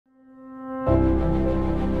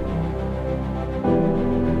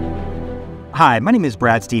Hi, my name is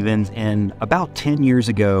Brad Stevens, and about 10 years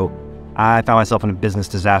ago, I found myself in a business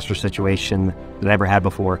disaster situation that I never had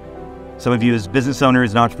before. Some of you as business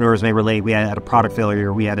owners and entrepreneurs may relate. We had a product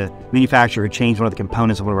failure. We had a manufacturer who changed one of the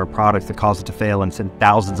components of one of our products that caused it to fail and sent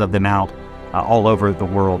thousands of them out all over the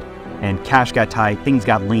world. And cash got tight, things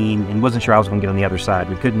got lean, and wasn't sure I was going to get on the other side.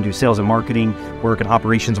 We couldn't do sales and marketing work and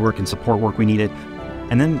operations work and support work we needed.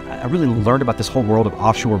 And then I really learned about this whole world of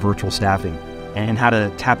offshore virtual staffing and how to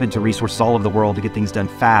tap into resources all over the world to get things done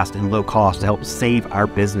fast and low cost to help save our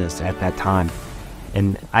business at that time.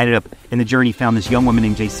 And I ended up in the journey, found this young woman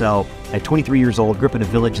named Jaisel at 23 years old, grew up in a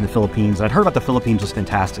village in the Philippines. I'd heard about the Philippines was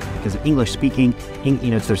fantastic because of English speaking,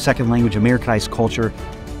 it's their second language, Americanized culture,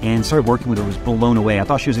 and started working with her, was blown away. I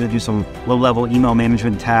thought she was going to do some low-level email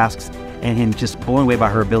management tasks and just blown away by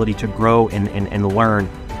her ability to grow and learn.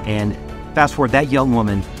 And fast forward, that young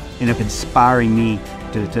woman ended up inspiring me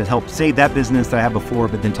to help save that business that I had before,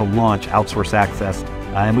 but then to launch Outsource Access.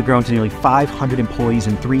 And we've grown to nearly 500 employees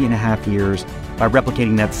in 3.5 years by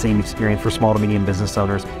replicating that same experience for small to medium business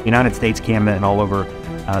owners, United States, Canada, and all over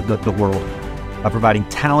the world, by providing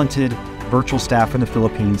talented virtual staff in the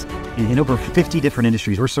Philippines in over 50 different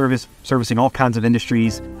industries. We're servicing all kinds of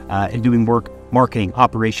industries and doing work, marketing,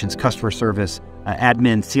 operations, customer service,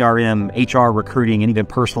 admin, CRM, HR, recruiting, and even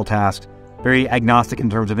personal tasks. Very agnostic in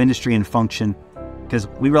terms of industry and function, because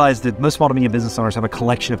we realize that most small to medium business owners have a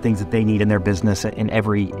collection of things that they need in their business in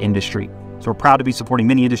every industry. So we're proud to be supporting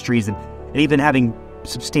many industries and even having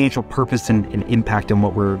substantial purpose and impact in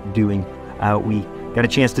what we're doing. We got a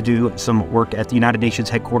chance to do some work at the United Nations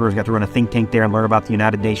headquarters. Got to run a think tank there and learn about the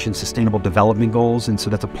United Nations Sustainable Development Goals. And so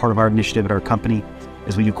that's a part of our initiative at our company,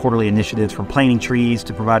 as we do quarterly initiatives from planting trees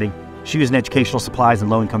to providing shoes and educational supplies in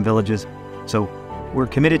low-income villages. So we're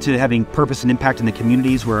committed to having purpose and impact in the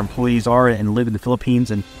communities where employees are and live in the Philippines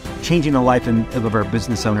and changing the life of our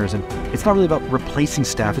business owners. And it's not really about replacing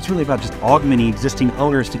staff. It's really about just augmenting existing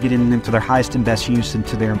owners to get them to their highest and best use, and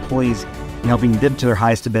to their employees and helping them to their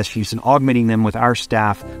highest and best use, and augmenting them with our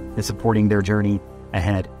staff and supporting their journey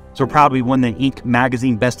ahead. So we're proud we won the Inc.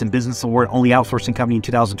 Magazine Best in Business Award, only outsourcing company in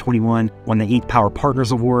 2021, won the Inc. Power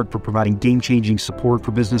Partners Award for providing game-changing support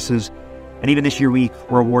for businesses. And even this year we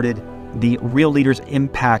were awarded the Real Leaders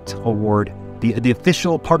Impact Award, the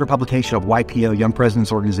official partner publication of YPO, Young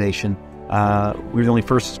Presidents Organization. We're the only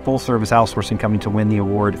first full-service outsourcing company to win the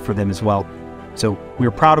award for them as well. So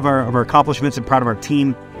we're proud of our accomplishments and proud of our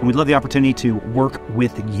team, and we'd love the opportunity to work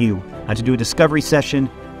with you to do a discovery session,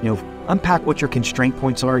 unpack what your constraint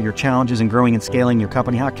points are, your challenges in growing and scaling your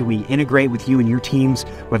company. How can we integrate with you and your teams,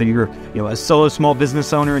 whether you're a solo small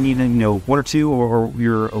business owner and needing one or two, or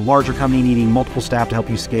you're a larger company needing multiple staff to help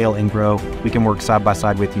you scale and grow. We can work side by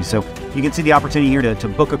side with you. So you can see the opportunity here to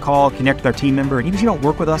book a call, connect with our team member, and even if you don't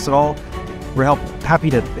work with us at all, we're happy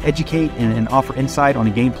to educate and offer insight on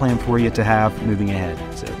a game plan for you to have moving ahead.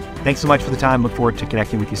 So thanks so much for the time. Look forward to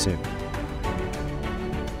connecting with you soon.